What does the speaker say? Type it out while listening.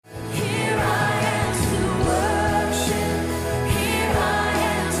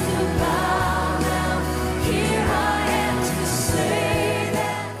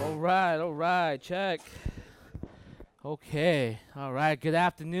Check. Okay. All right. Good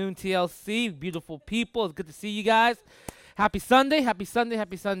afternoon, TLC. Beautiful people. It's good to see you guys. Happy Sunday. Happy Sunday.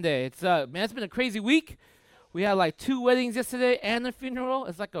 Happy Sunday. Man, it's been a crazy week. We had like 2 weddings yesterday and a funeral.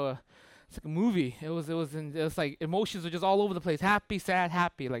 It's like a movie. It was like emotions are just all over the place. Happy, sad,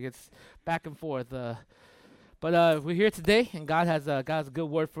 happy. Like it's back and forth. But we're here today, and God has a good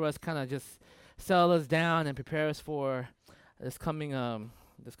word for us. Kind of just settle us down and prepare us for this coming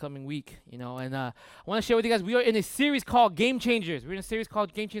week, And I want to share with you guys, we are in a series called Game Changers. We're in a series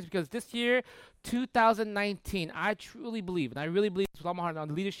called Game Changers because this year, 2019, I truly believe, and I really believe with all my heart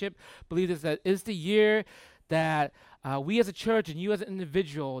on leadership, believe this, that is the year that we as a church and you as an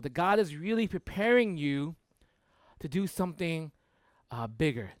individual, that God is really preparing you to do something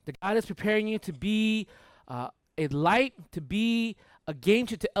bigger. That God is preparing you to be a light, to be a game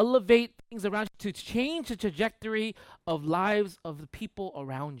changer, to elevate things around you, to change the trajectory of lives of the people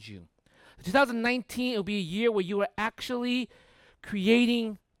around you. 2019, it'll be a year where you are actually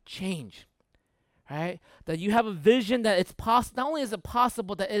creating change, right? That you have a vision that it's possible. Not only is it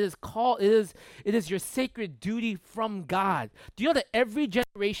possible, that it is your sacred duty from God. Do you know that every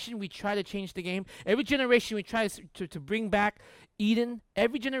generation we try to change the game? Every generation we try to bring back Eden.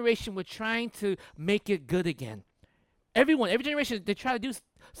 Every generation we're trying to make it good again. Every generation, they try to do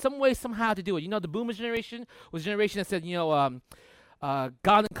some way, somehow to do it. The boomer generation was a generation that said, God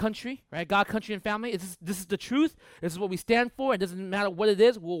and country, right? God, country, and family. This is the truth. This is what we stand for. It doesn't matter what it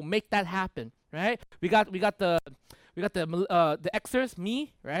is. We'll make that happen, right? We got the Xers,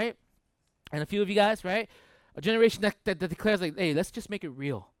 me, right, and a few of you guys, right? A generation that declares like, hey, let's just make it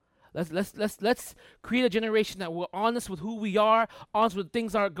real. Let's create a generation that we're honest with who we are, honest with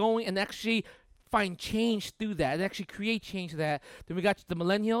things are going, and actually find change through that and actually create change to that. Then we got the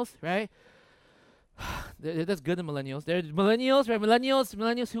millennials, right? That's good, the millennials. They're millennials, right?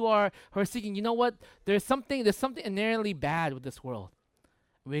 Millennials who are seeking, you know what? There's something inherently bad with this world.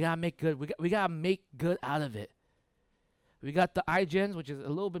 We gotta make good. We gotta make good out of it. We got the iGens, which is a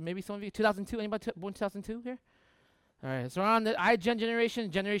little bit, maybe some of you, 2002, anybody born 2002 here? All right, so around the iGen generation,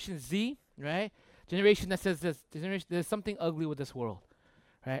 Generation Z, right? Generation that says there's something ugly with this world,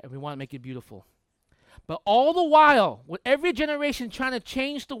 right? And we want to make it beautiful. But all the while, with every generation trying to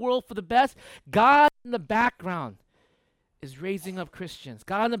change the world for the best, God in the background is raising up Christians.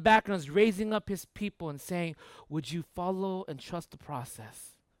 God in the background is raising up his people and saying, would you follow and trust the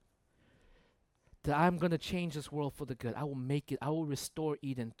process? That I'm going to change this world for the good. I will make it. I will restore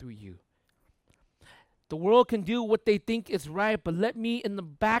Eden through you. The world can do what they think is right, but let me in the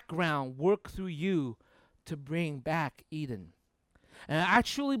background work through you to bring back Eden. And I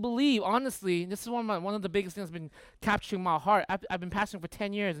truly believe, honestly, this is one of the biggest things that's been capturing my heart. I've been pastoring for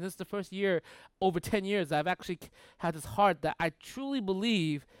 10 years, and this is the first year, over 10 years, I've actually had this heart that I truly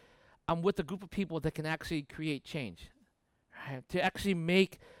believe I'm with a group of people that can actually create change, right? To actually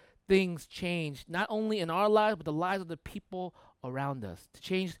make things change, not only in our lives, but the lives of the people around us. To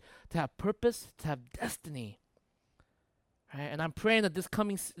change, to have purpose, to have destiny, right? And I'm praying that this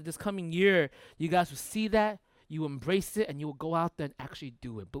coming year, you guys will see that, you embrace it, and you will go out there and actually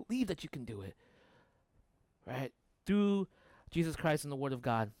do it. Believe that you can do it, right? Through Jesus Christ and the Word of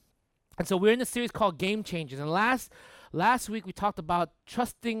God. And so we're in a series called Game Changers. And last week we talked about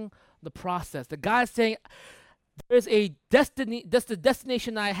trusting the process. The guy's saying, there's a destiny, that's the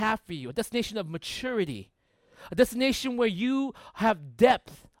destination I have for you, a destination of maturity, a destination where you have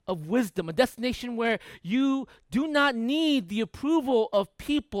depth of wisdom, a destination where you do not need the approval of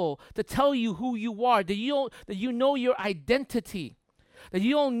people to tell you who you are, that you know your identity, that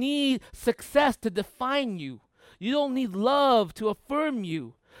you don't need success to define you, you don't need love to affirm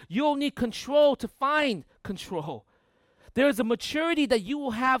you, you don't need control to find control. There is a maturity that you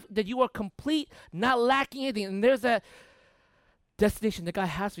will have, that you are complete, not lacking anything, and there's a destination that God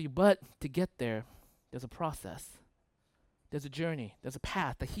has for you, but to get there, there's a process. There's a journey. There's a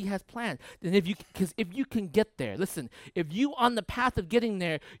path that he has planned. And if you can get there, listen, if you on the path of getting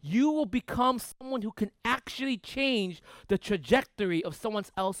there, you will become someone who can actually change the trajectory of someone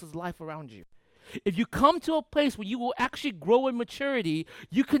else's life around you. If you come to a place where you will actually grow in maturity,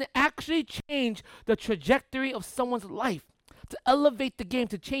 you can actually change the trajectory of someone's life, to elevate the game,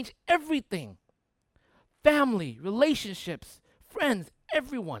 to change everything. Family, relationships, friends,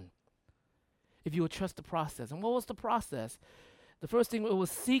 everyone. If you would trust the process. And what was the process? The first thing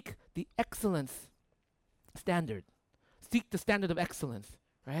was seek the excellence standard. Seek the standard of excellence,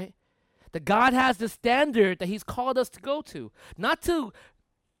 right? That God has the standard that he's called us to go to. Not to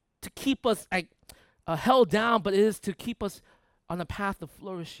keep us held down, but it is to keep us on the path of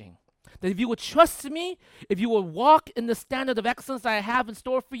flourishing. That if you will trust me, if you will walk in the standard of excellence that I have in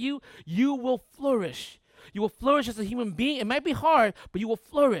store for you, you will flourish. You will flourish as a human being. It might be hard, but you will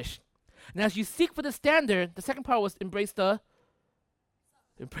flourish. And as you seek for the standard, the second part was embrace the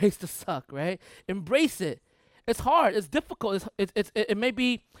suck, right? Embrace it. It's hard. It's difficult. It may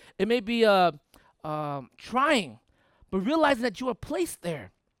be trying, but realizing that you are placed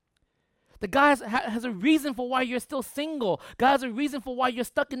there. That God has a reason for why you're still single. God has a reason for why you're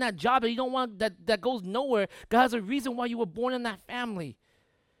stuck in that job that you don't want, that goes nowhere. God has a reason why you were born in that family.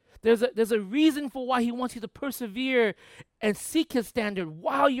 There's a reason for why he wants you to persevere and seek his standard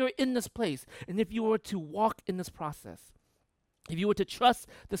while you're in this place. And if you were to walk in this process, if you were to trust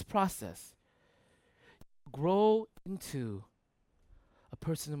this process, grow into a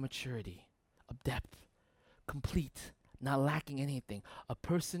person of maturity, of depth, complete, not lacking anything, a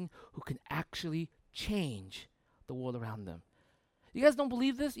person who can actually change the world around them. You guys don't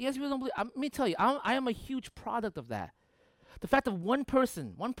believe this? You guys really don't believe? Let me tell you, I am a huge product of that. The fact that one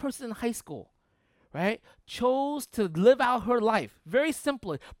person in high school, right, chose to live out her life, very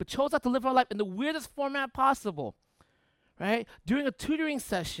simply, but chose out to live her life in the weirdest format possible, right? During a tutoring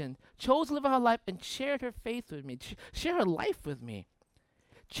session, chose to live out her life and shared her faith with me, share her life with me,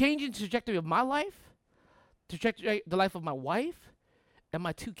 changing the trajectory of my life, the life of my wife, and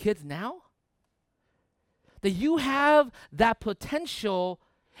my 2 kids now. That you have that potential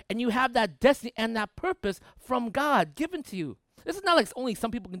and you have that destiny and that purpose from God given to you. This is not like only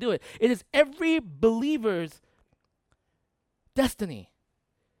some people can do it. It is every believer's destiny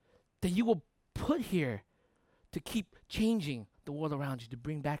that you will put here to keep changing the world around you, to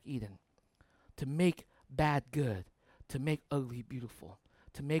bring back Eden, to make bad good, to make ugly beautiful,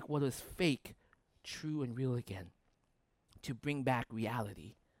 to make what is fake true and real again, to bring back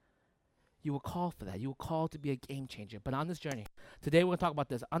reality. You were called for that. You were called to be a game changer. But on this journey, today we're going to talk about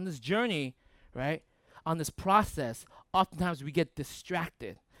this. On this journey, right, on this process, oftentimes we get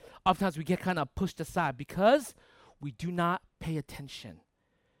distracted. Oftentimes we get kind of pushed aside because we do not pay attention.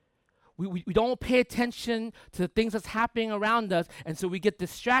 We don't pay attention to the things that's happening around us, and so we get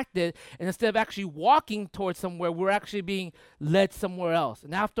distracted, and instead of actually walking towards somewhere, we're actually being led somewhere else.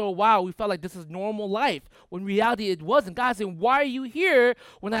 And after a while, we felt like this is normal life, when in reality it wasn't. God's saying, why are you here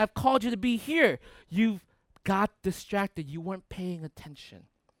when I have called you to be here? You've got distracted. You weren't paying attention.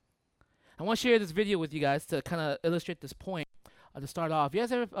 I want to share this video with you guys to kind of illustrate this point to start off. You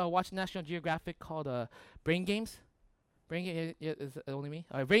guys ever watch National Geographic called Brain Games? Brain game, yeah, is it only me?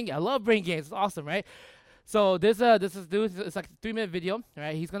 All right, Brain game. I love Brain Games. It's awesome, right? So this is dude. It's like a 3-minute video,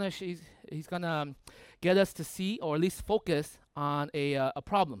 right? He's gonna get us to see or at least focus on a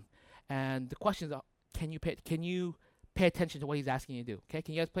problem, and the questions are: Can you pay attention to what he's asking you to do? Okay,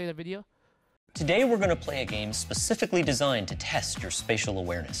 can you guys play the video? Today we're going to play a game specifically designed to test your spatial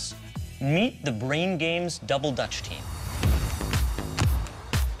awareness. Meet the Brain Games Double Dutch team.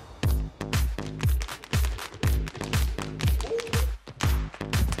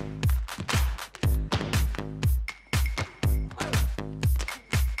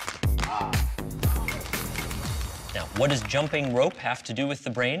 What does jumping rope have to do with the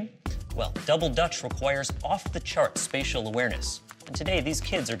brain? Well, Double Dutch requires off-the-chart spatial awareness. And today, these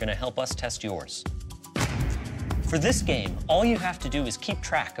kids are going to help us test yours. For this game, all you have to do is keep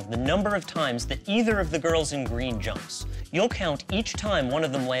track of the number of times that either of the girls in green jumps. You'll count each time one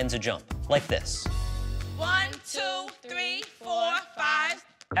of them lands a jump, like this. 1, 2, 3, 4, 5.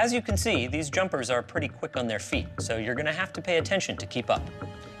 As you can see, these jumpers are pretty quick on their feet, so you're going to have to pay attention to keep up.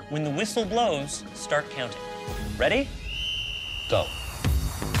 When the whistle blows, start counting. Ready? Go.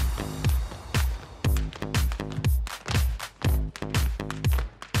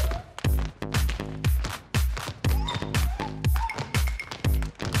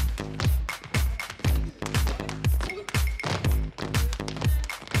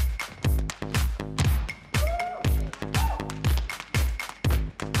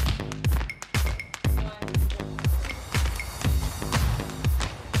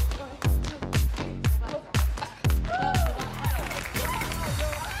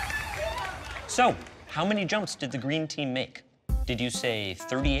 So, how many jumps did the green team make? Did you say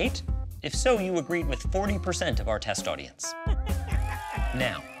 38? If so, you agreed with 40% of our test audience.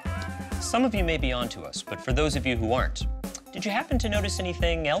 Now, some of you may be onto us, but for those of you who aren't, did you happen to notice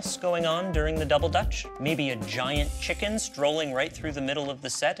anything else going on during the Double Dutch? Maybe a giant chicken strolling right through the middle of the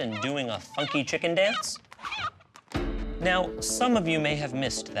set and doing a funky chicken dance? Now, some of you may have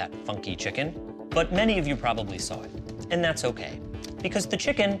missed that funky chicken, but many of you probably saw it, and that's okay. Because the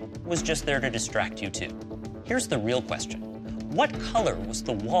chicken was just there to distract you too. Here's the real question. What color was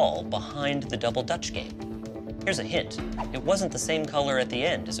the wall behind the Double Dutch game? Here's a hint. It wasn't the same color at the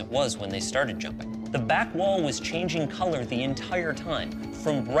end as it was when they started jumping. The back wall was changing color the entire time,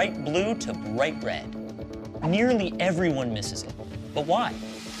 from bright blue to bright red. Nearly everyone misses it. But why?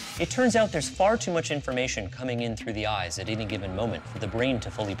 It turns out there's far too much information coming in through the eyes at any given moment for the brain to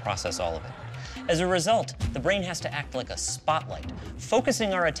fully process all of it. As a result, the brain has to act like a spotlight,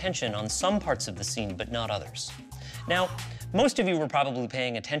 focusing our attention on some parts of the scene but not others. Now, most of you were probably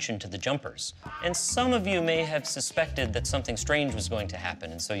paying attention to the jumpers, and some of you may have suspected that something strange was going to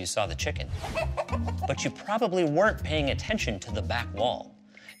happen, and so you saw the chicken. But you probably weren't paying attention to the back wall.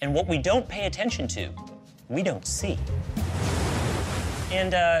 And what we don't pay attention to, we don't see.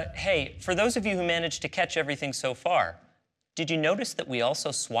 And hey, for those of you who managed to catch everything so far, did you notice that we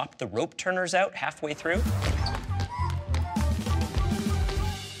also swapped the rope turners out halfway through?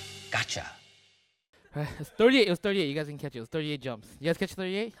 Gotcha. It's 38. It was 38. You guys didn't catch it. It was 38 jumps. You guys catch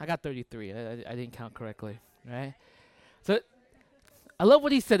 38? I got 33. I didn't count correctly, right? So I love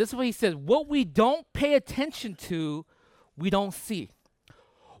what he said. This is what he said. What we don't pay attention to, we don't see.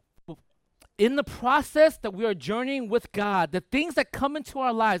 In the process that we are journeying with God, the things that come into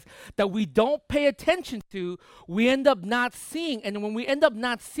our lives that we don't pay attention to, we end up not seeing. And when we end up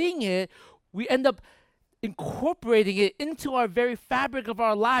not seeing it, we end up incorporating it into our very fabric of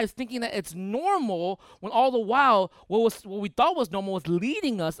our lives, thinking that it's normal, when all the while what we thought was normal was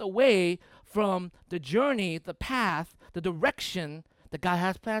leading us away from the journey, the path, the direction that God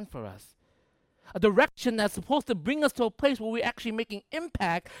has planned for us. A direction that's supposed to bring us to a place where we're actually making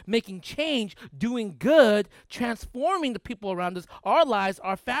impact, making change, doing good, transforming the people around us, our lives,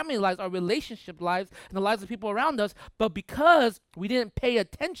 our family lives, our relationship lives, and the lives of people around us. But because we didn't pay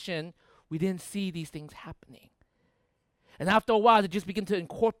attention, we didn't see these things happening. And after a while, they just begin to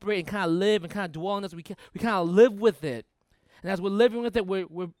incorporate and kind of live and kind of dwell on us. We kind of live with it. And as we're living with it,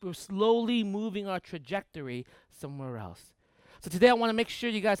 we're slowly moving our trajectory somewhere else. So today I want to make sure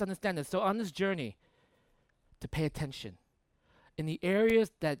you guys understand this. So on this journey, to pay attention in the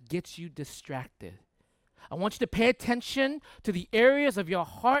areas that gets you distracted. I want you to pay attention to the areas of your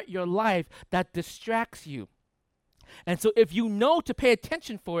heart, your life that distracts you. And so if you know to pay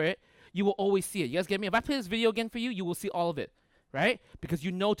attention for it, you will always see it. You guys get me? If I play this video again for you, you will see all of it, right? Because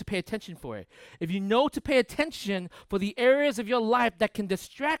you know to pay attention for it. If you know to pay attention for the areas of your life that can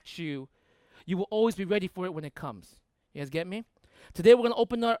distract you, you will always be ready for it when it comes. You guys get me? Today we're going to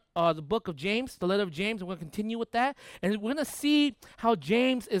open the book of James, the letter of James, and we're going to continue with that. And we're going to see how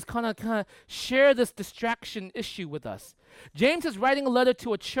James is kind of share this distraction issue with us. James is writing a letter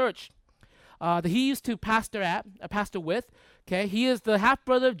to a church that he used to pastor with. Okay, he is the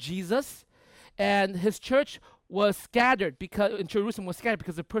half-brother of Jesus, and his church was scattered in Jerusalem was scattered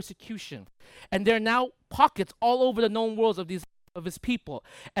because of persecution. And there are now pockets all over the known worlds of his people.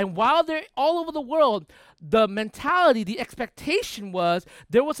 And while they're all over the world, the mentality, the expectation was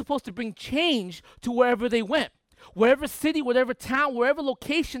they were supposed to bring change to wherever they went. Wherever city, whatever town, wherever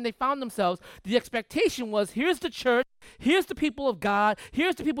location they found themselves, the expectation was, here's the church, here's the people of God,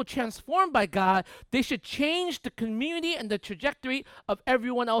 here's the people transformed by God. They should change the community and the trajectory of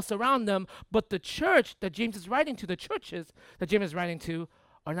everyone else around them. But the church that James is writing to, the churches that James is writing to,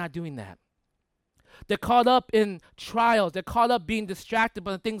 are not doing that. They're caught up in trials. They're caught up being distracted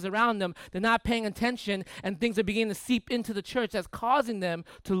by the things around them. They're not paying attention, and things are beginning to seep into the church that's causing them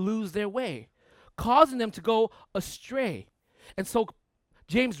to lose their way, causing them to go astray. And so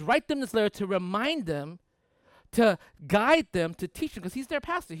James writes them this letter to remind them, to guide them, to teach them, because he's their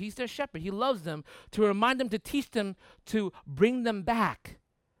pastor, he's their shepherd, he loves them, to remind them, to teach them, to bring them back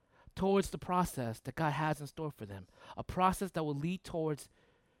towards the process that God has in store for them, a process that will lead towards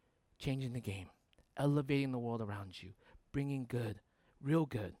changing the game, elevating the world around you, bringing good, real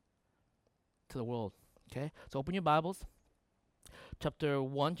good to the world. Okay? So open your Bibles. Chapter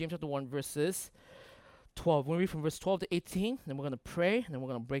 1, James chapter 1, verses 12. We'll read from verse 12 to 18, then we're going to pray, and then we're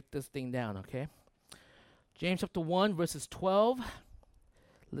going to break this thing down, okay? James chapter 1, verses 12.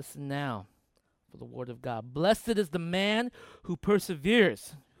 Listen now for the word of God. Blessed is the man who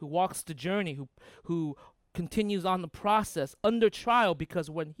perseveres, who walks the journey, who continues on the process under trial, because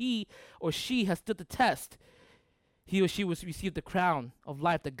when he or she has stood the test, he or she will receive the crown of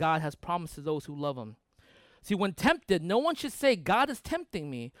life that God has promised to those who love him. See, when tempted, no one should say, God is tempting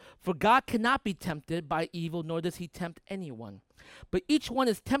me, for God cannot be tempted by evil, nor does he tempt anyone. But each one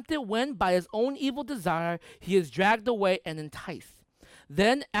is tempted when, by his own evil desire, he is dragged away and enticed.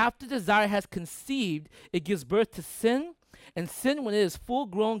 Then, after desire has conceived, it gives birth to sin, and sin, when it is full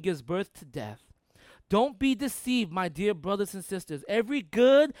grown, gives birth to death. Don't be deceived, my dear brothers and sisters. Every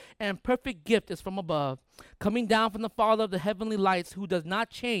good and perfect gift is from above, coming down from the Father of the heavenly lights, who does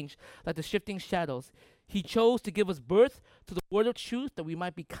not change like the shifting shadows. He chose to give us birth to the word of truth that we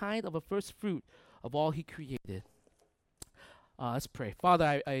might be kind of a first fruit of all he created. Let's pray.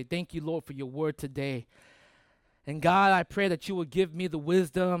 Father, I thank you, Lord, for your word today. And God, I pray that you will give me the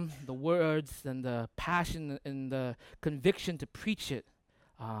wisdom, the words, and the passion and the conviction to preach it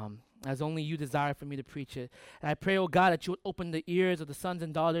as only you desire for me to preach it. And I pray, oh God, that you would open the ears of the sons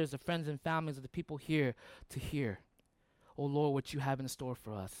and daughters, the friends and families of the people here to hear, oh Lord, what you have in store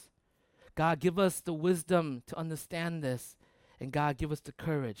for us. God, give us the wisdom to understand this. And God, give us the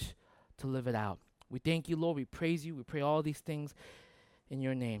courage to live it out. We thank you, Lord. We praise you. We pray all these things in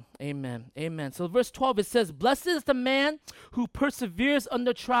your name. Amen. Amen. So verse 12, it says, blessed is the man who perseveres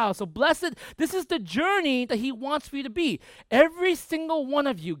under trial. So blessed, this is the journey that he wants for you to be. Every single one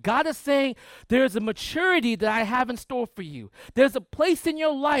of you, God is saying, there's a maturity that I have in store for you. There's a place in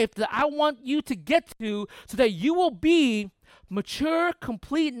your life that I want you to get to so that you will be mature,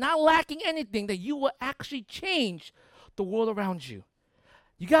 complete, not lacking anything, that you will actually change the world around you.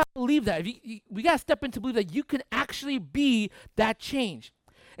 You got to believe that. We got to step into believe that you can actually be that change.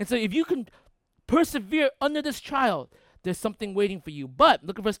 And so if you can persevere under this trial, there's something waiting for you. But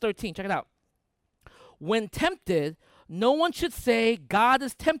look at verse 13. Check it out. When tempted, no one should say, God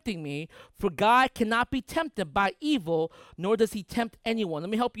is tempting me, for God cannot be tempted by evil, nor does he tempt anyone.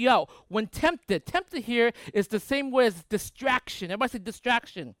 Let me help you out. When tempted here is the same word as distraction. Everybody say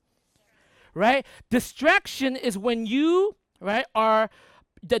distraction. Right? Distraction is when you, right, are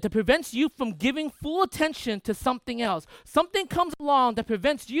that prevents you from giving full attention to something else. Something comes along that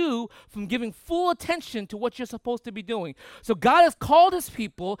prevents you from giving full attention to what you're supposed to be doing. So God has called his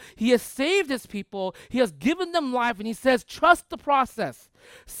people. He has saved his people. He has given them life. And he says, trust the process.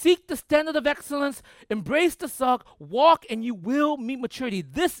 Seek the standard of excellence. Embrace the suck. Walk and you will meet maturity.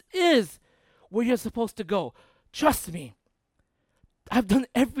 This is where you're supposed to go. Trust me. I've done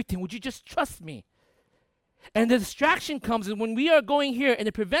everything. Would you just trust me? And the distraction comes in when we are going here and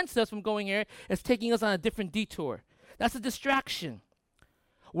it prevents us from going here. It's taking us on a different detour. That's a distraction.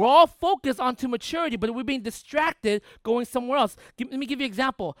 We're all focused onto maturity, but we're being distracted going somewhere else. Let me give you an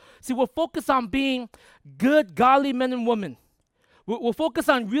example. See, we're focused on being good, godly men and women. We're focused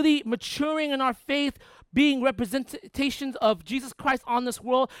on really maturing in our faith, being representations of Jesus Christ on this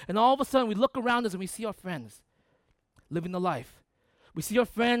world. And all of a sudden we look around us and we see our friends living the life. We see our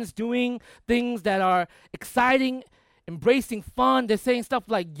friends doing things that are exciting, embracing fun. They're saying stuff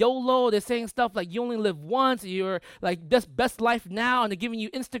like YOLO. They're saying stuff like you only live once. You're like best life now. And they're giving you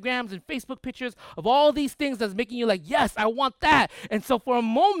Instagrams and Facebook pictures of all these things that's making you like, yes, I want that. And so for a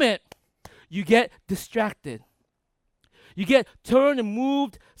moment, you get distracted. You get turned and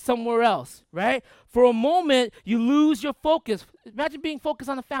moved somewhere else, right? For a moment, you lose your focus. Imagine being focused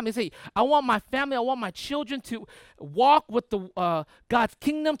on the family. Say, I want my family, I want my children to walk with the God's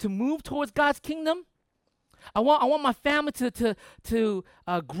kingdom, to move towards God's kingdom. I want my family to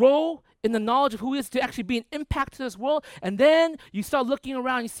grow in the knowledge of who he is, to actually be an impact to this world. And then you start looking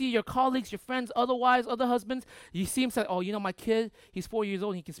around, you see your colleagues, your friends, other wives, other husbands. You see him say, oh, you know, my kid, he's 4 years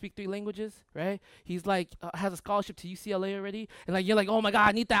old and he can speak 3 languages, right? He's like, has a scholarship to UCLA already. And like, you're like, oh my God,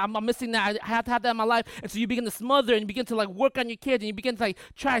 I need that. I'm missing that. I have to have that in my life. And so you begin to smother and you begin to like work on your kids and you begin to like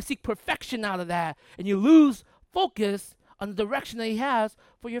try to seek perfection out of that. And you lose focus on the direction that he has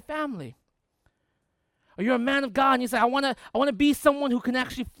for your family. Or you're a man of God and you say, I want to be someone who can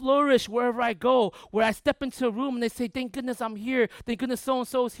actually flourish wherever I go, where I step into a room and they say, thank goodness I'm here. Thank goodness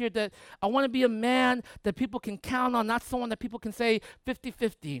so-and-so is here. That I want to be a man that people can count on, not someone that people can say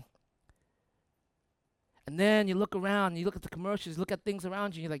 50-50. And then you look around, and you look at the commercials, you look at things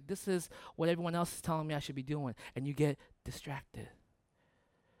around you, and you're like, this is what everyone else is telling me I should be doing. And you get distracted.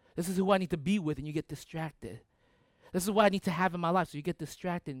 This is who I need to be with, and you get distracted. This is what I need to have in my life. So you get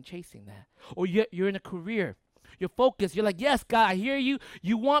distracted in chasing that. Or you're in a career. You're focused. You're like, yes, God, I hear you.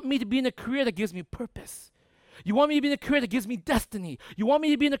 You want me to be in a career that gives me purpose. You want me to be in a career that gives me destiny. You want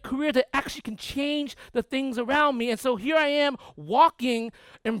me to be in a career that actually can change the things around me. And so here I am walking,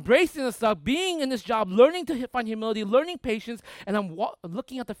 embracing this stuff, being in this job, learning to find humility, learning patience, and I'm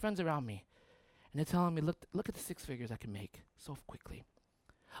looking at the friends around me. And they're telling me, look at the 6 figures I can make so quickly.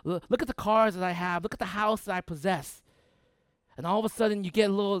 Look at the cars that I have. Look at the house that I possess. And all of a sudden, you get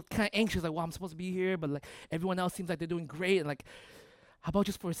a little kind of anxious, like, well, I'm supposed to be here, but like everyone else seems like they're doing great. And like, how about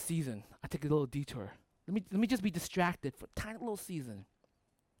just for a season? I take a little detour. Let me just be distracted for a tiny little season.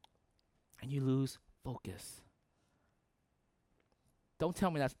 And you lose focus. Don't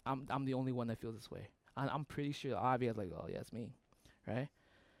tell me that I'm the only one that feels this way. I'm pretty sure Avi is like, oh, yeah, it's me, right?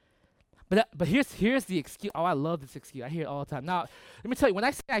 But here's the excuse. Oh, I love this excuse. I hear it all the time. Now, let me tell you, when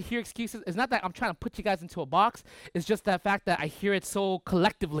I say I hear excuses, it's not that I'm trying to put you guys into a box. It's just that fact that I hear it so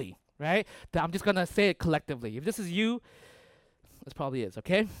collectively, right? I'm just going to say it collectively. If this is you, this probably is,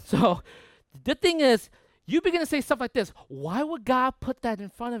 okay? So the thing is, you begin to say stuff like this. Why would God put that in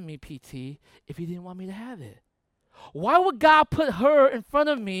front of me, PT, if he didn't want me to have it? Why would God put her in front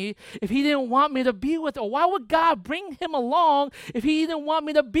of me if he didn't want me to be with her? Why would God bring him along if he didn't want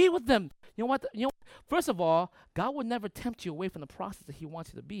me to be with them? You know what? First of all, God would never tempt you away from the process that he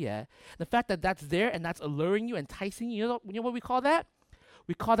wants you to be at. The fact that that's there and that's alluring you, enticing you, you know what we call that?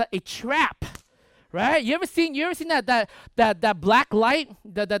 We call that a trap, right? You ever seen that black light,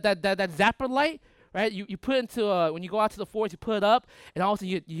 that zapper light? Right, you put into when you go out to the forest, you put it up, and all of a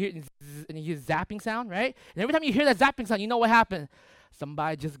sudden you hear zzz, and you hear zapping sound, right? And every time you hear that zapping sound, you know what happened?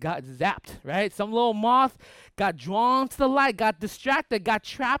 Somebody just got zapped, right? Some little moth got drawn to the light, got distracted, got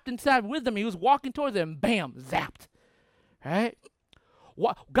trapped inside with them. He was walking towards it, and bam, zapped, right?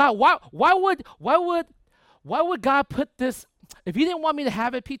 Why would God put this? If he didn't want me to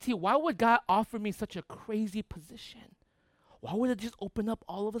have it, PT, why would God offer me such a crazy position? Why would it just open up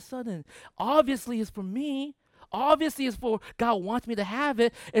all of a sudden? Obviously, it's for me. Obviously, it's for God wants me to have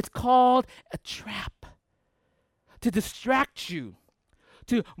it. It's called a trap. To distract you.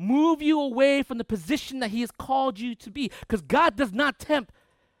 To move you away from the position that he has called you to be. Because God does not tempt.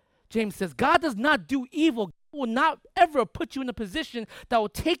 James says, God does not do evil. God will not ever put you in a position that will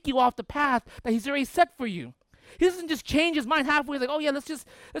take you off the path that he's already set for you. He doesn't just change his mind halfway. Like, oh yeah, let's just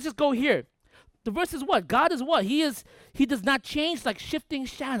go here. The verse is what? God is what? He does not change like shifting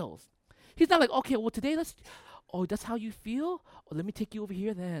shadows. He's not like, okay, well today oh, that's how you feel? Oh, let me take you over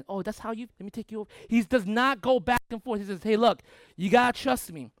here then. Oh, let me take you over. He does not go back and forth. He says, hey, look, you got to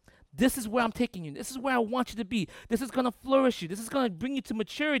trust me. This is where I'm taking you. This is where I want you to be. This is going to flourish you. This is going to bring you to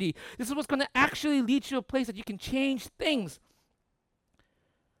maturity. This is what's going to actually lead you to a place that you can change things.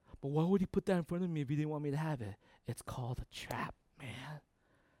 But why would he put that in front of me if he didn't want me to have it? It's called a trap, man.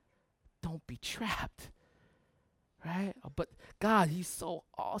 Don't be trapped, right? But God, he's so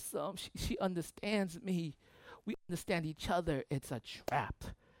awesome. She understands me. We understand each other. It's a trap,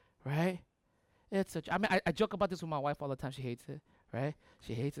 right? I joke about this with my wife all the time. She hates it, right?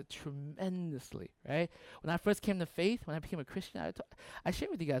 She hates it tremendously, right? When I first came to faith, when I became a Christian, I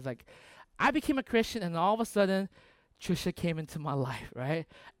shared with you guys, like, I became a Christian and all of a sudden, Trisha came into my life, right?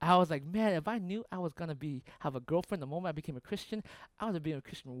 I was like, man, if I knew I was gonna have a girlfriend the moment I became a Christian, I would have been a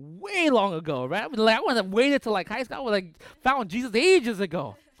Christian way long ago, right? I would have waited till like high school. I would have found Jesus ages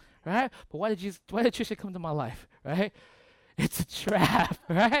ago, right? But why did Trisha come to my life, right? It's a trap,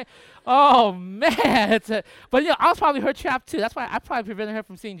 right? Oh man, but I was probably her trap too. That's why I probably prevented her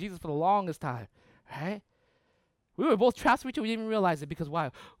from seeing Jesus for the longest time, right? We were both traps for each other. We didn't even realize it because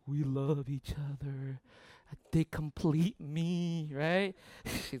why? We love each other. They complete me, right?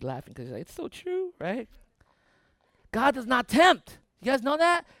 She's laughing because she's like, it's so true, right? God does not tempt. You guys know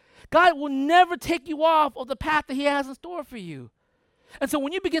that? God will never take you off of the path that he has in store for you. And so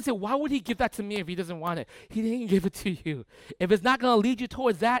when you begin to say, why would he give that to me if he doesn't want it? He didn't give it to you. If it's not going to lead you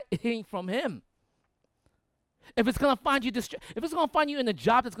towards that, it ain't from him. If it's going to find you if it's going to find you in a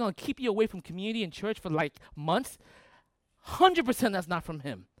job that's going to keep you away from community and church for like months, 100% that's not from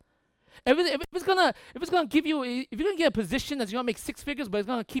him. If it's gonna give you, if you're gonna get a position that's gonna make 6 figures, but it's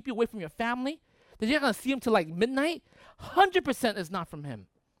gonna keep you away from your family, that you're gonna see him till like midnight, 100% is not from him.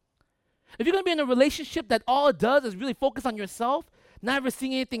 If you're gonna be in a relationship that all it does is really focus on yourself, not ever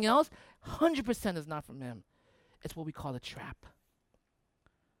seeing anything else, 100% is not from him. It's what we call a trap.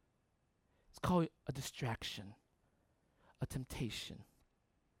 It's called a distraction, a temptation.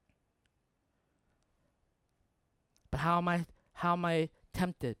 But how am I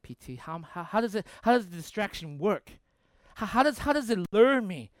tempted, PT? How does the distraction work? How does it lure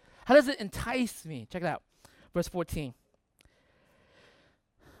me? How does it entice me? Check it out. Verse 14.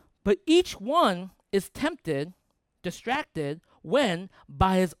 But each one is tempted, distracted, when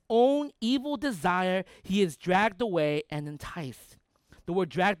by his own evil desire he is dragged away and enticed. The word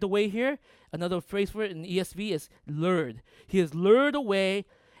dragged away here, another phrase for it in the ESV is lured. He is lured away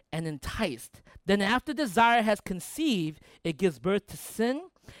and enticed. Then after desire has conceived, it gives birth to sin,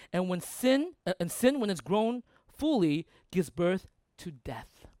 and when sin when it's grown fully gives birth to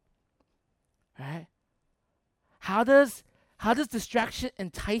death. Right? How does distraction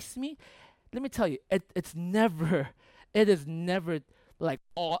entice me? Let me tell you, it is never like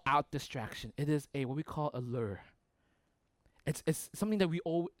all out distraction. It is what we call a lure. It's something that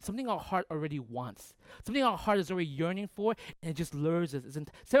something our heart already wants, something our heart is already yearning for, and it just lures us.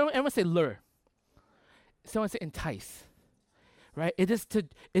 Everyone say lure. Someone say entice, right? It is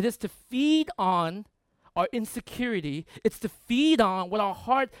to feed on our insecurity. It's to feed on what our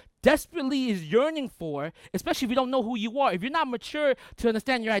heart desperately is yearning for, especially if you don't know who you are. If you're not mature to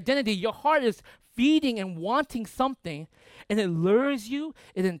understand your identity, your heart is feeding and wanting something, and it lures you,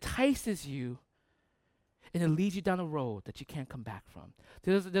 it entices you, and it leads you down a road that you can't come back from.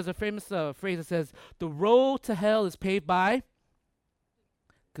 There's a famous phrase that says, the road to hell is paved by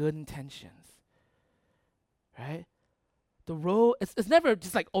good intentions, right? The road, it's never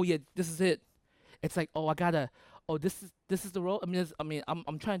just like, oh yeah, this is it. It's like, oh, this is the road.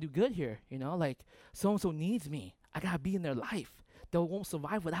 I'm trying to do good here, like so-and-so needs me. I gotta be in their life. They won't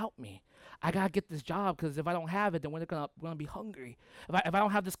survive without me. I gotta get this job because if I don't have it, then we're gonna be hungry. If I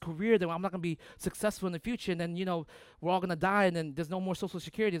don't have this career, then I'm not gonna be successful in the future. And then we're all gonna die, and then there's no more Social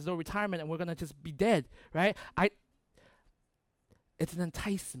Security, there's no retirement, and we're gonna just be dead, right? It's an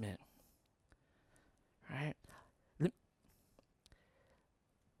enticement, right?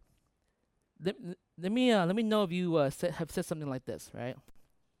 Let me know if you have said something like this, right?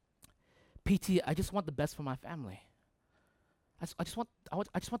 PT, I just want the best for my family. I just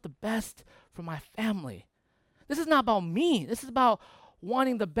want the best for my family. This is not about me. This is about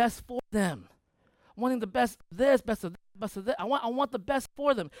wanting the best for them, wanting the best of this, best of that, best of that. I want the best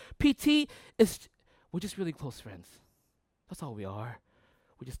for them. PT we're just really close friends. That's all we are.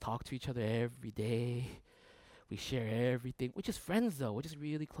 We just talk to each other every day. We share everything. We're just friends, though. We're just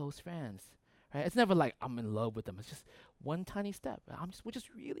really close friends. Right? It's never like I'm in love with them. It's just one tiny step. We're just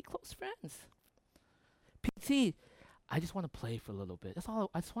really close friends. PT, I just want to play for a little bit. That's all.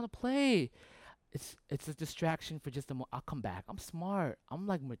 I just want to play. It's a distraction for just a moment. I'll come back. I'm smart. I'm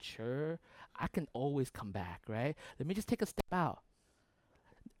like mature. I can always come back, right? Let me just take a step out.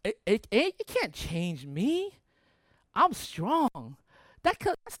 It can't change me. I'm strong. That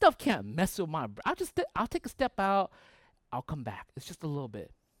stuff can't mess with my. I'll take a step out. I'll come back. It's just a little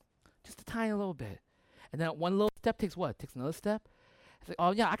bit. Just a tiny little bit. And then one little step takes what? Takes another step. It's like,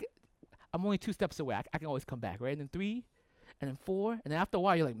 oh yeah, I'm only 2 steps away. I can always come back, right? And then 3, and then 4, and then after a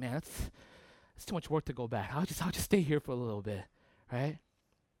while, you're like, man, it's too much work to go back. I'll just stay here for a little bit, right?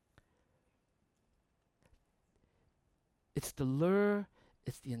 It's the lure,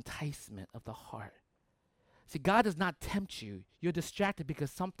 it's the enticement of the heart. See, God does not tempt you. You're distracted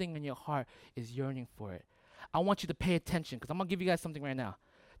because something in your heart is yearning for it. I want you to pay attention because I'm going to give you guys something right now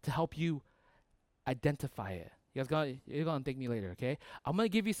to help you identify it. You're going to thank me later, okay? I'm going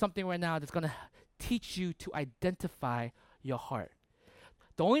to give you something right now that's going to teach you to identify your heart.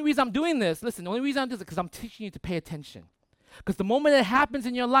 The only reason I'm doing this, listen, the only reason I'm doing this is because I'm teaching you to pay attention. Because the moment it happens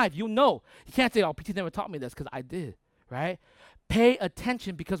in your life, you know. You can't say, oh, PT never taught me this, because I did, right? Pay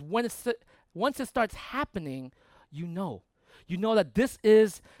attention because once it starts happening, you know. You know that this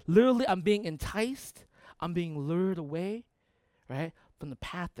is literally, I'm being enticed. I'm being lured away, right, from the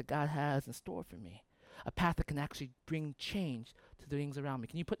path that God has in store for me. A path that can actually bring change to the things around me.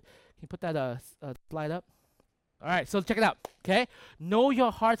 Can you put that slide up? All right, so check it out, okay? Know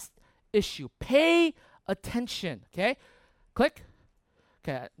your heart's issue. Pay attention, okay? Click.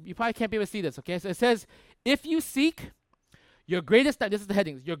 Okay, you probably can't be able to see this, okay? So it says, if you seek your greatest, this is the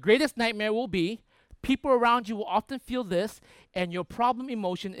headings, your greatest nightmare will be, people around you will often feel this, and your problem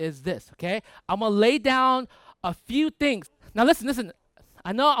emotion is this, okay? I'm going to lay down a few things. Now listen.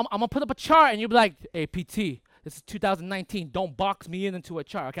 I know I'm going to put up a chart, and you'll be like, hey, PT, this is 2019. Don't box me into a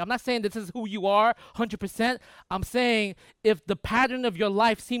chart, okay? I'm not saying this is who you are 100%. I'm saying if the pattern of your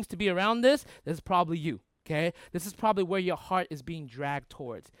life seems to be around this is probably you, okay? This is probably where your heart is being dragged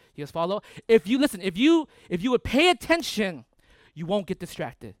towards. You guys follow? If you would pay attention, you won't get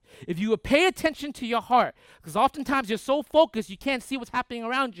distracted. If you would pay attention to your heart, because oftentimes you're so focused you can't see what's happening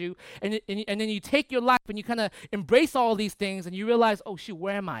around you, and then you take your life and you kind of embrace all these things and you realize, oh shoot,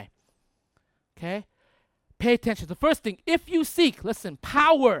 where am I? Okay? Pay attention. The first thing, if you seek, listen,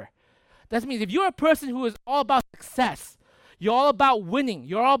 power. That means if you're a person who is all about success, you're all about winning,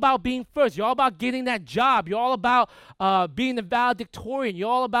 you're all about being first, you're all about getting that job, you're all about being the valedictorian, you're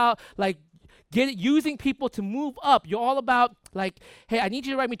all about using people to move up. You're all about hey, I need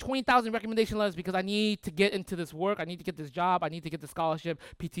you to write me 20,000 recommendation letters because I need to get into this work. I need to get this job. I need to get the scholarship.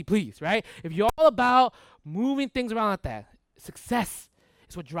 PT, please, right? If you're all about moving things around like that, success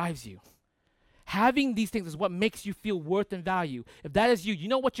is what drives you. Having these things is what makes you feel worth and value. If that is you, you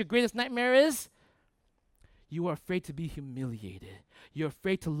know what your greatest nightmare is? You are afraid to be humiliated. You're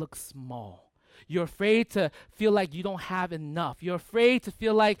afraid to look small. You're afraid to feel like you don't have enough. You're afraid to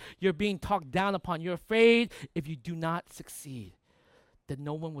feel like you're being talked down upon. You're afraid if you do not succeed, that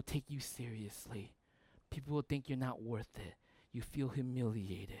no one will take you seriously. People will think you're not worth it. You feel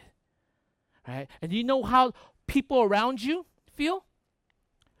humiliated, right? And you know how people around you feel?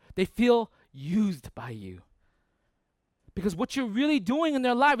 They feel used by you. Because what you're really doing in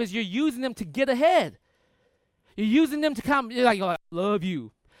their life is you're using them to get ahead. You're using them to come. You're like, I love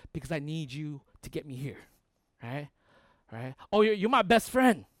you because I need you to get me here, right? Right? Oh, you're my best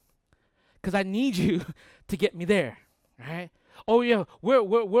friend because I need you to get me there, right? Oh yeah,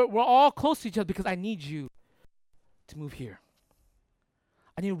 we're all close to each other because I need you to move here.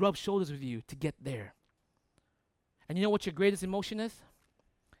 I need to rub shoulders with you to get there. And you know what your greatest emotion is?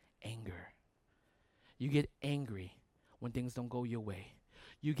 Anger. You get angry when things don't go your way.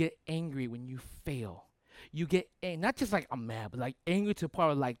 You get angry when you fail. You get not just like I'm mad, but like angry to the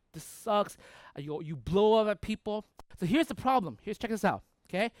part of like this sucks. You blow up at people. So here's the problem. Check this out.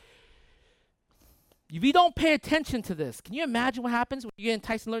 Okay. If you don't pay attention to this, can you imagine what happens when you get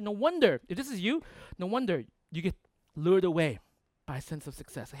enticed and lured? No wonder, if this is you, no wonder you get lured away by a sense of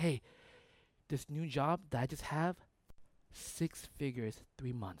success. Hey, this new job that I just have, 6 figures,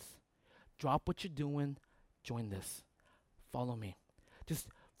 3 months. Drop what you're doing, join this. Follow me. Just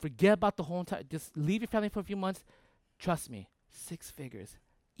forget about the whole entire, just leave your family for a few months. Trust me, 6 figures,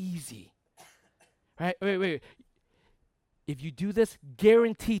 easy. Right? Wait. If you do this,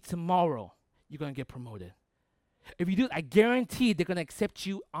 guarantee tomorrow you're going to get promoted. If you do, I guarantee they're going to accept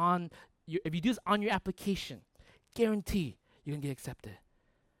you if you do this on your application, guarantee you're going to get accepted.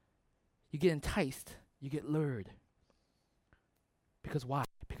 You get enticed, you get lured. Because why?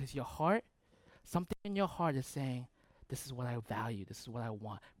 Because your heart, something in your heart is saying, this is what I value, this is what I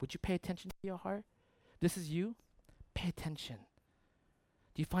want. Would you pay attention to your heart? This is you? Pay attention.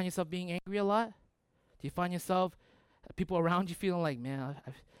 Do you find yourself being angry a lot? Do you find yourself, people around you feeling like, man,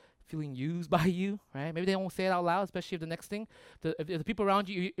 I'm feeling used by you, right? Maybe they won't say it out loud, especially if the next thing, if the people around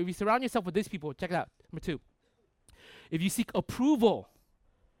you, if you surround yourself with these people, check it out. Number 2, if you seek approval,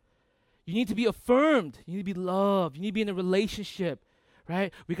 you need to be affirmed. You need to be loved. You need to be in a relationship,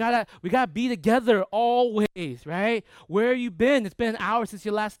 right? We gotta be together always, right? Where have you been? It's been an hour since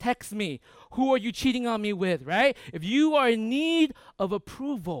you last texted me. Who are you cheating on me with, right? If you are in need of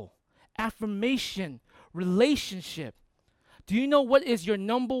approval, affirmation, relationship, do you know what is your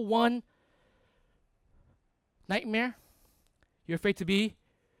number one nightmare? You're afraid to be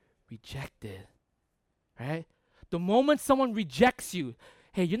rejected, right? The moment someone rejects you,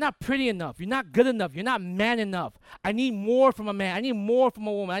 hey, you're not pretty enough. You're not good enough. You're not man enough. I need more from a man. I need more from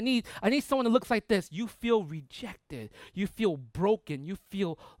a woman. I need someone that looks like this. You feel rejected. You feel broken. You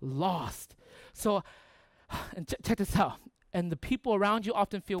feel lost. So, and check this out. And the people around you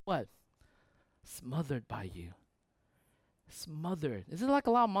often feel what? Smothered by you. Smothered. Isn't it like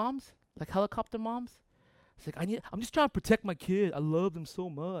a lot of moms? Like helicopter moms? It's like, I'm just trying to protect my kid. I love them so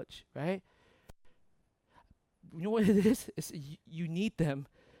much, right? You know what it is? It's you need them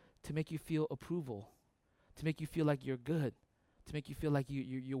to make you feel approval, to make you feel like you're good, to make you feel like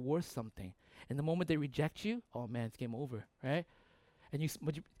you're worth something. And the moment they reject you, oh man, it's game over, right? And you're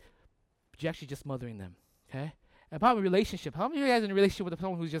actually just smothering them, okay? And probably relationship. How many of you guys in a relationship with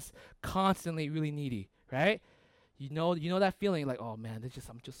someone who's just constantly really needy, right? You know that feeling like, oh man,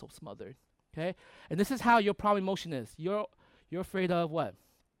 I'm just so smothered, okay? And this is how your problem emotion is. You're afraid of what?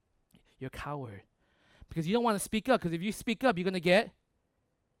 You're a coward. Because you don't want to speak up, because if you speak up, you're going to get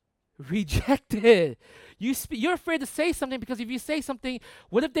rejected. You're afraid to say something because if you say something,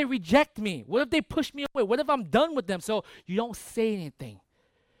 what if they reject me? What if they push me away? What if I'm done with them? So you don't say anything.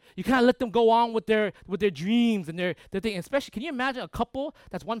 You kind of let them go on with their dreams and their thing. Especially, can you imagine a couple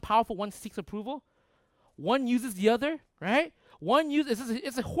that's one powerful, one seeks approval? One uses the other, right?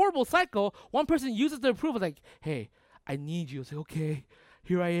 It's a horrible cycle. One person uses the approval like, hey, I need you. Say, okay,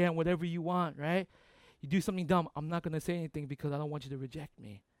 here I am, whatever you want, right? You do something dumb, I'm not going to say anything because I don't want you to reject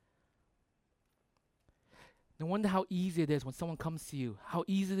me. No wonder how easy it is when someone comes to you, how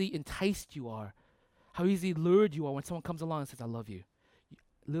easily enticed you are, how easily lured you are when someone comes along and says, I love you.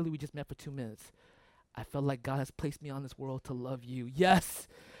 Literally, we just met for 2 minutes. I felt like God has placed me on this world to love you. Yes,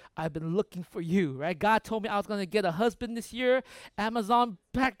 I've been looking for you, right? God told me I was going to get a husband this year. Amazon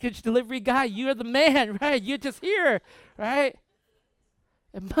package delivery guy, you're the man, right? You're just here, right?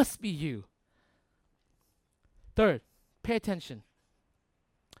 It must be you. 3rd, pay attention.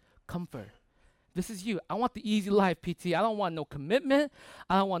 Comfort. This is you. I want the easy life, PT. I don't want no commitment.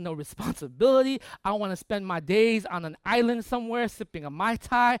 I don't want no responsibility. I want to spend my days on an island somewhere sipping a Mai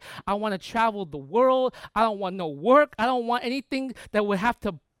Tai. I want to travel the world. I don't want no work. I don't want anything that would have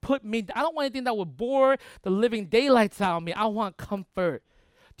to I don't want anything that would bore the living daylights out of me. I want comfort.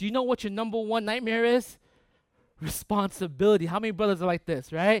 Do you know what your number one nightmare is? Responsibility. How many brothers are like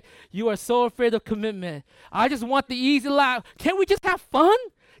this, right? You are so afraid of commitment. I just want the easy life. Can't we just have fun?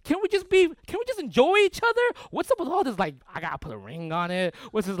 Can we just enjoy each other? What's up with all this, like, I gotta put a ring on it?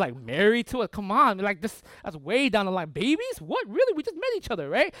 What's this, like, married to it? Come on, like, that's way down the line. Babies? What? Really? We just met each other,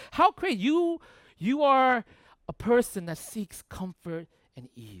 right? How crazy. You are a person that seeks comfort and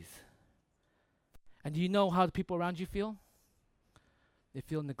ease. And do you know how the people around you feel? They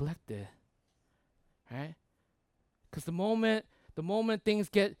feel neglected, right? Because the moment things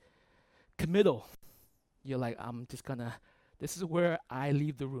get committal, you're like, this is where I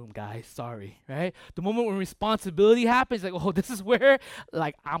leave the room, guys. Sorry, right? The moment when responsibility happens, like, oh, this is where,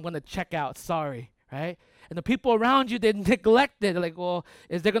 like, I'm gonna check out. Sorry, right? And the people around you, they're neglected. They're like, well,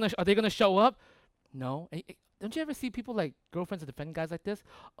 are they gonna show up? No. Don't you ever see people, like, girlfriends that defend guys like this?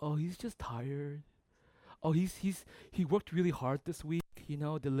 Oh, he's just tired. Oh, he worked really hard this week,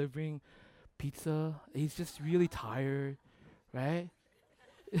 delivering pizza. He's just really tired, right?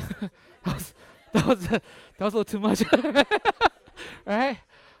 that was a little too much, right?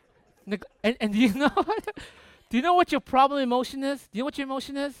 And do you know do you know what your problem emotion is? Do you know what your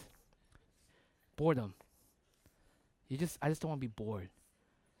emotion is? Boredom. I just don't want to be bored.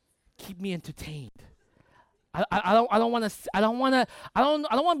 Keep me entertained. I don't want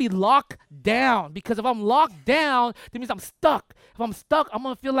to be locked down, because if I'm locked down, that means I'm stuck. If I'm stuck, I'm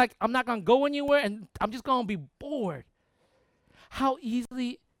gonna feel like I'm not gonna go anywhere, and I'm just gonna be bored. How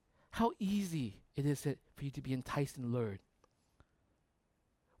easy it is for you to be enticed and lured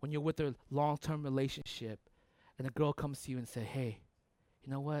when you're with a long-term relationship, and a girl comes to you and say, "Hey,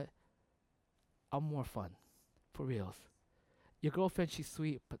 you know what? I'm more fun, for reals. Your girlfriend, she's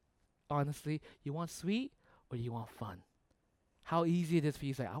sweet, but honestly, you want sweet or you want fun?" How easy it is for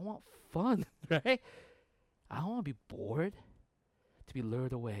you to say, "I want fun," right? I don't want to be bored, to be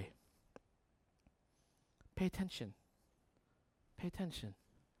lured away. Pay attention. Pay attention.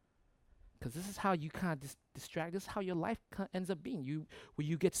 Because this is how you kind of distract. This is how your life ends up being. Where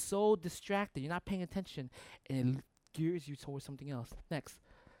you get so distracted, you're not paying attention, and it gears you towards something else. Next.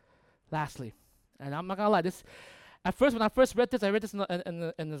 Lastly, and I'm not going to lie, at first, when I first read this, I read this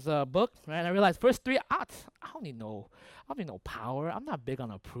in this book, right? And I realized first three, I don't need no power. I'm not big on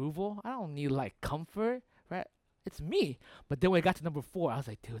approval. I don't need, like, comfort, right? It's me. But then when I got to number 4, I was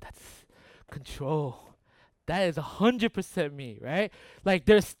like, dude, that's control. That is 100% me, right? Like,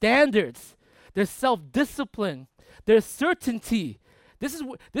 there's standards, there's self-discipline, there's certainty. This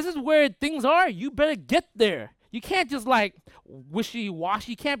is where things are. You better get there. You can't just, like,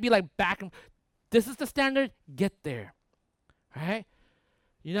 wishy-washy. You can't be like back and. This is the standard. Get there, right?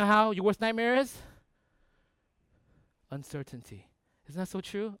 You know how your worst nightmare is? Uncertainty. Isn't that so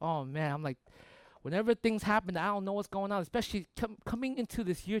true? Oh man, I'm like, whenever things happen, I don't know what's going on. Especially coming into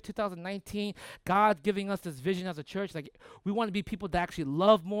this year, 2019, God giving us this vision as a church. Like, we want to be people that actually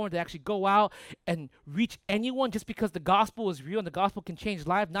love more, that actually go out and reach anyone, just because the gospel is real and the gospel can change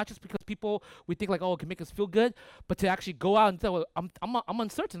lives. Not just because people, we think like, oh, it can make us feel good, but to actually go out and say, well, I'm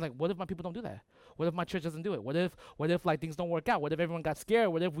uncertain. Like, what if my people don't do that? What if my church doesn't do it? What if like things don't work out? What if everyone got scared?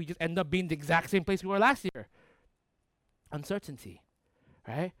 What if we just end up being the exact same place we were last year? Uncertainty,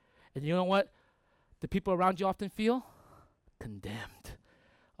 right? And you know what the people around you often feel? Condemned.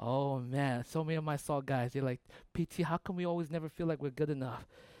 Oh man, so many of my Salt guys, they're like, PT, how come we always never feel like we're good enough?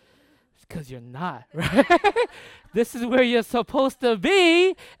 It's because you're not, right? This is where you're supposed to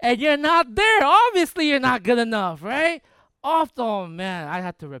be, and you're not there. Obviously, you're not good enough, right? Oh man, I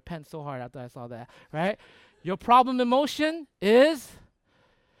had to repent so hard after I saw that, right? Your problem emotion is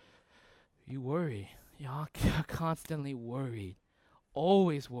you worry. You're constantly worried,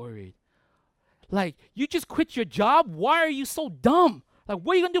 always worried. Like, you just quit your job. Why are you so dumb? Like,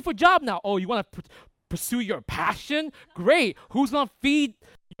 what are you gonna do for a job now? Oh, you want to pursue your passion? Great. Who's gonna feed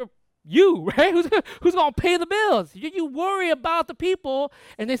you, right? Who's gonna pay the bills? You worry about the people,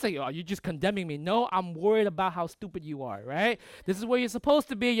 and they say, "Oh, you're just condemning me." No, I'm worried about how stupid you are, right? This is where you're supposed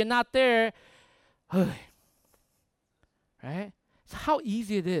to be. You're not there, right? So how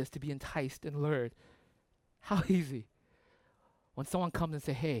easy it is to be enticed and lured. How easy. When someone comes and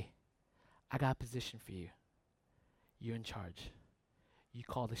say, "Hey, I got a position for you. You're in charge. You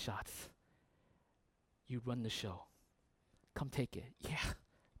call the shots. You run the show. Come take it." Yeah.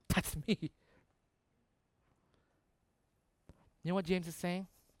 That's me. You know what James is saying?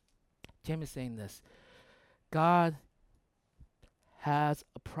 James is saying this. God has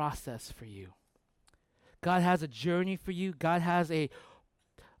a process for you. God has a journey for you. God has a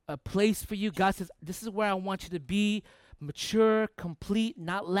place for you. God says, this is where I want you to be, mature, complete,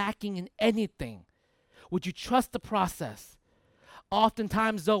 not lacking in anything. Would you trust the process?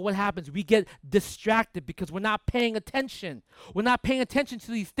 Oftentimes, though, what happens? We get distracted because we're not paying attention. We're not paying attention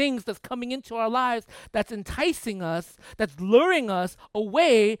to these things that's coming into our lives, that's enticing us, that's luring us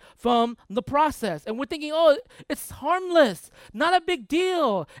away from the process. And we're thinking, oh, it's harmless, not a big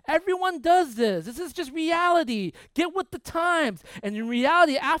deal. Everyone does this. This is just reality. Get with the times. And in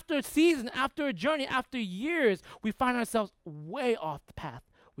reality, after a season, after a journey, after years, we find ourselves way off the path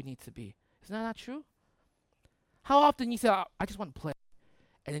we need to be. Isn't that not true? How often you say, "Oh, I just want to play,"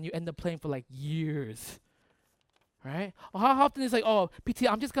 and then you end up playing for like years, right? Or how often it's like, "Oh, PT,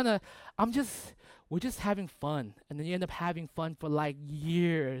 we're just having fun," and then you end up having fun for like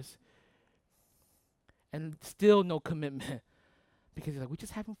years, and still no commitment, because you're like, "We're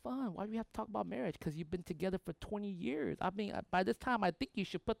just having fun. Why do we have to talk about marriage?" Because you've been together for 20 years. I mean, by this time, I think you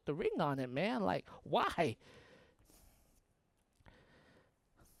should put the ring on it, man. Like, why?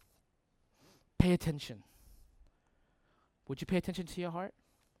 Pay attention. Would you pay attention to your heart?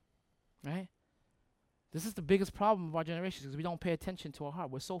 Right? This is the biggest problem of our generation because we don't pay attention to our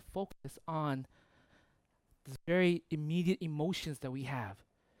heart. We're so focused on these very immediate emotions that we have.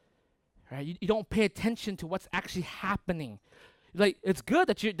 Right? You don't pay attention to what's actually happening. Like, it's good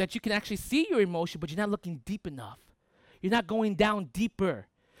that you can actually see your emotion, but you're not looking deep enough. You're not going down deeper.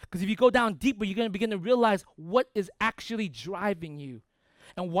 Because if you go down deeper, you're going to begin to realize what is actually driving you,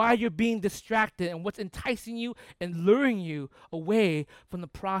 and why you're being distracted, and what's enticing you and luring you away from the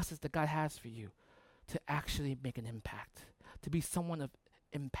process that God has for you to actually make an impact, to be someone of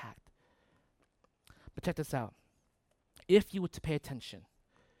impact. But check this out. If you were to pay attention,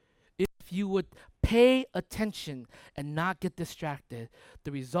 if you would pay attention and not get distracted,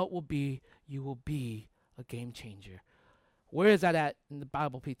 the result will be you will be a game changer. Where is that at in the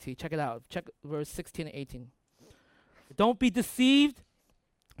Bible, PT? Check it out. Check verse 16 and 18. Don't be deceived,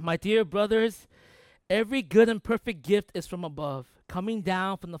 my dear brothers. Every good and perfect gift is from above, coming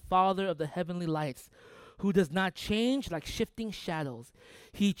down from the Father of the heavenly lights, who does not change like shifting shadows.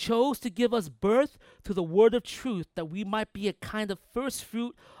 He chose to give us birth to the word of truth, that we might be a kind of first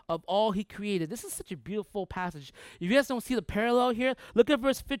fruit of all he created. This is such a beautiful passage. If you guys don't see the parallel here, look at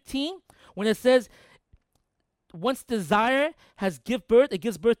verse 15 when it says, once desire has give birth, it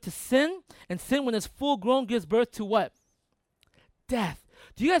gives birth to sin, and sin, when it's full grown, gives birth to what? Death.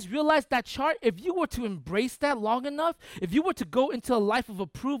 Do you guys realize that chart? If you were to embrace that long enough, if you were to go into a life of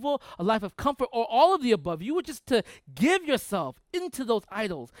approval, a life of comfort, or all of the above, you were just to give yourself into those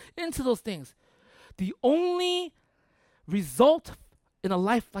idols, into those things, the only result in a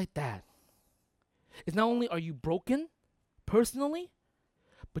life like that is not only are you broken personally,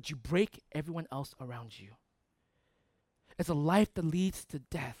 but you break everyone else around you. It's a life that leads to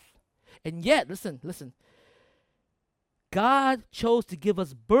death. And yet, listen, God chose to give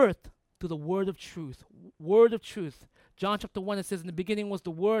us birth through the word of truth. Word of truth. John chapter 1, it says, in the beginning was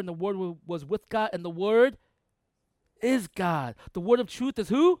the Word, and the Word was with God, and the Word is God. The word of truth is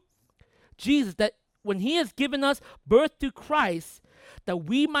who? Jesus. That when he has given us birth through Christ, that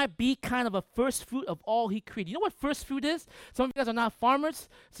we might be kind of a first fruit of all he created. You know what first fruit is? Some of you guys are not farmers,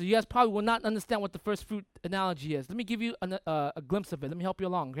 so you guys probably will not understand what the first fruit analogy is. Let me give you a glimpse of it. Let me help you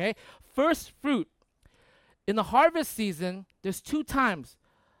along, okay? First fruit. In the harvest season, there's 2 times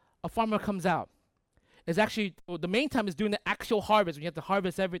a farmer comes out. It's actually, the main time is during the actual harvest, when you have to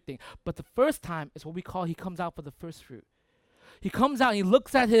harvest everything. But the first time is what we call, he comes out for the first fruit. He comes out and he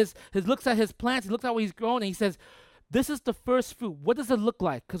looks at his plants, he looks at what he's grown, and he says, this is the first fruit. What does it look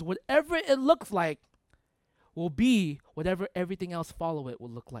like? Because whatever it looks like will be whatever everything else follow it will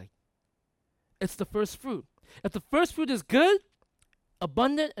look like. It's the first fruit. If the first fruit is good,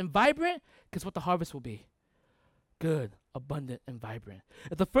 abundant, and vibrant, guess what the harvest will be? Good, abundant, and vibrant.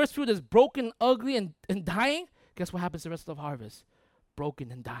 If the first fruit is broken, ugly, and dying, guess what happens to the rest of the harvest?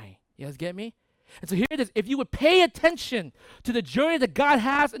 Broken and dying. You guys get me? And so here it is. If you would pay attention to the journey that God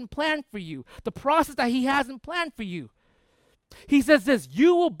has and planned for you, the process that he has and planned for you, he says this,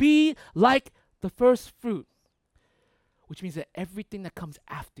 you will be like the first fruit, which means that everything that comes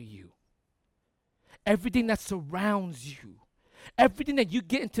after you, everything that surrounds you, everything that you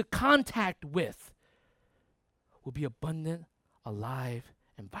get into contact with will be abundant, alive,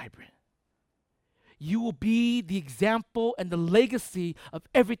 and vibrant. You will be the example and the legacy of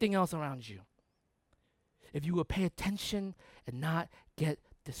everything else around you. If you will pay attention and not get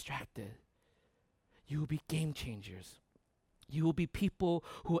distracted, you will be game changers. You will be people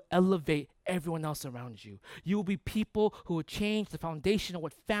who will elevate everyone else around you. You will be people who will change the foundation of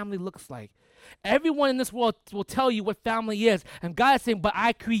what family looks like. Everyone in this world will tell you what family is. And God is saying, but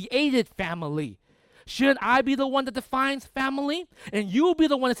I created family. Shouldn't I be the one that defines family? And you will be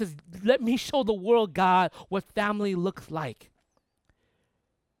the one that says, let me show the world, God, what family looks like.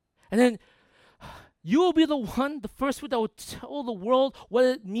 And then you will be the one, the first fruit that will tell the world what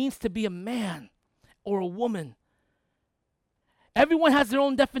it means to be a man or a woman. Everyone has their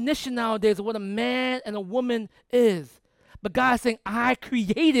own definition nowadays of what a man and a woman is. But God is saying, I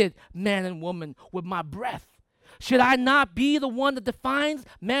created man and woman with my breath. Should I not be the one that defines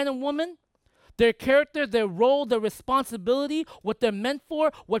man and woman? Their character, their role, their responsibility, what they're meant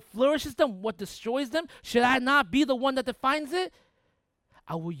for, what flourishes them, what destroys them. Should I not be the one that defines it?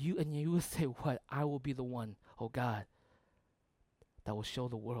 And you will say, what? I will be the one, oh God, that will show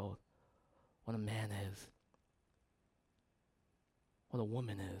the world what a man is, what a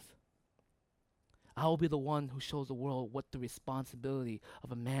woman is. I will be the one who shows the world what the responsibility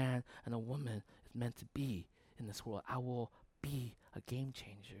of a man and a woman is meant to be in this world. I will be a game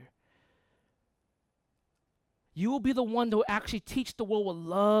changer. You will be the one to actually teach the world what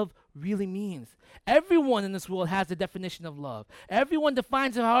love really means. Everyone in this world has a definition of love. Everyone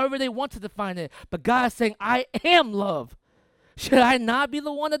defines it however they want to define it. But God is saying, I am love. Should I not be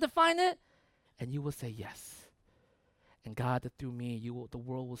the one to define it? And you will say yes. And God, that through me, the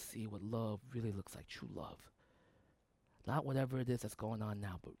world will see what love really looks like, true love. Not whatever it is that's going on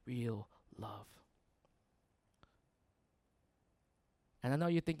now, but real love. And I know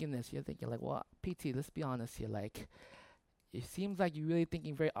you're thinking this. You're thinking like, well, PT, let's be honest here. Like, it seems like you're really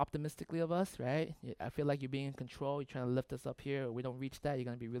thinking very optimistically of us, right? I feel like you're being in control. You're trying to lift us up here. If we don't reach that, you're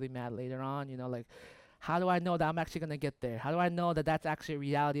going to be really mad later on. You know, like, how do I know that I'm actually going to get there? How do I know that that's actually a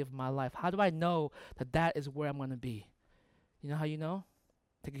reality of my life? How do I know that that is where I'm going to be? You know how you know?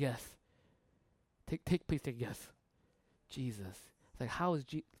 Take a guess. Please take a guess. Jesus. It's like, how is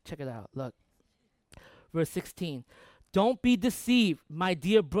check it out. Look. Verse 16. Don't be deceived, my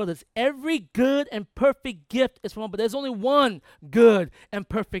dear brothers. Every good and perfect gift is from above. There's only one good and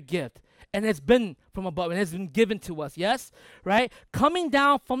perfect gift. And it's been from above. And it's been given to us. Yes? Right? Coming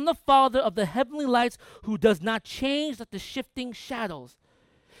down from the Father of the heavenly lights, who does not change like the shifting shadows.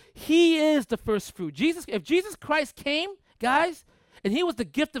 He is the first fruit. If Jesus Christ came, guys, and he was the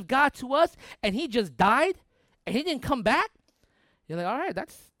gift of God to us, and he just died, and he didn't come back, you're like, all right,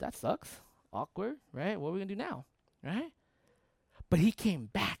 that sucks. Awkward, right? What are we going to do now? Right? But he came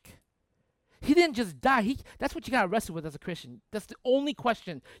back. He didn't just die. That's what you got to wrestle with as a Christian. That's the only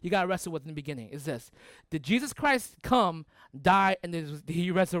question you got to wrestle with in the beginning is this. Did Jesus Christ come, die, and did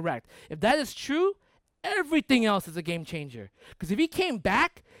he resurrect? If that is true, everything else is a game changer. Because if he came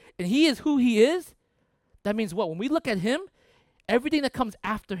back and he is who he is, that means what? When we look at him, everything that comes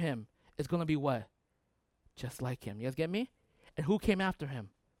after him is going to be what? Just like him. You guys get me? And who came after him?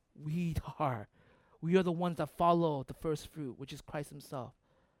 We are. We are the ones that follow the first fruit, which is Christ himself.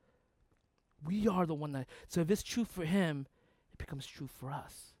 We are the one that, so if it's true for him, it becomes true for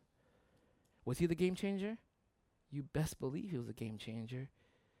us. Was he the game changer? You best believe he was a game changer.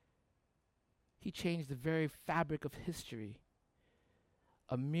 He changed the very fabric of history.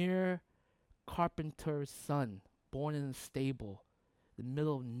 A mere carpenter's son, born in a stable, in the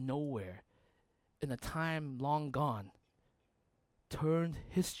middle of nowhere, in a time long gone, turned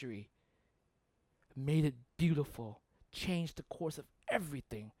history, made it beautiful, changed the course of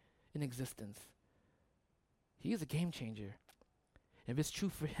everything in existence. He is a game changer. If it's true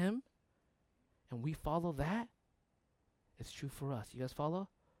for him, and we follow that, it's true for us. You guys follow?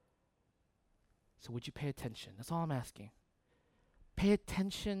 So would you pay attention? That's all I'm asking. Pay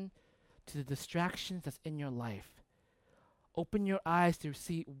attention to the distractions that's in your life. Open your eyes to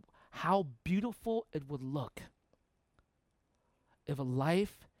see how beautiful it would look if a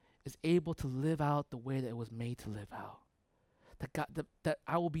life is able to live out the way that it was made to live out. That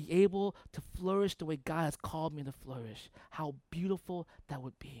I will be able to flourish the way God has called me to flourish. How beautiful that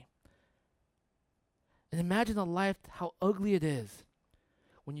would be. And imagine a life, how ugly it is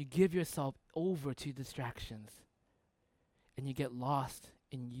when you give yourself over to distractions and you get lost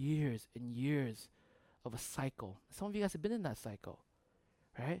in years and years of a cycle. Some of you guys have been in that cycle,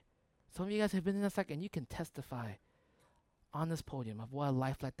 right? Some of you guys have been in that cycle, and you can testify on this podium of what a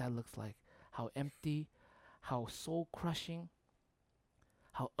life like that looks like. How empty, how soul-crushing,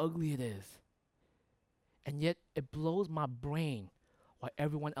 how ugly it is. And yet it blows my brain why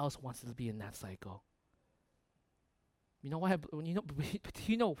everyone else wants to be in that cycle. You know why? Do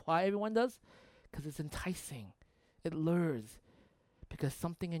you know why everyone does? Because it's enticing. It lures. Because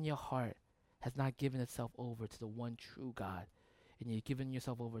something in your heart has not given itself over to the one true God. And you've given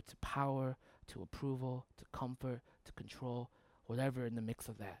yourself over to power, to approval, to comfort, to control, whatever in the mix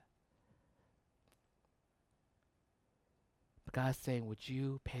of that. But God's saying, would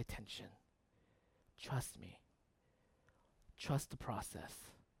you pay attention? Trust me. Trust the process.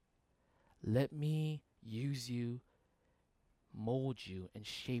 Let me use you. mold you and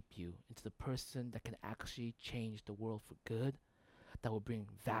shape you into the person that can actually change the world for good, that will bring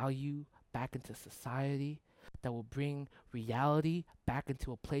value back into society, that will bring reality back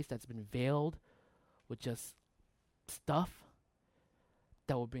into a place that's been veiled with just stuff,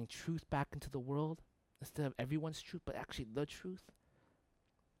 that will bring truth back into the world instead of everyone's truth, but actually the truth?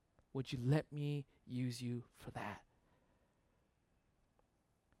 Would you let me use you for that?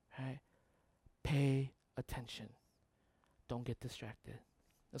 Right? Pay attention. Don't get distracted.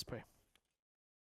 Let's pray.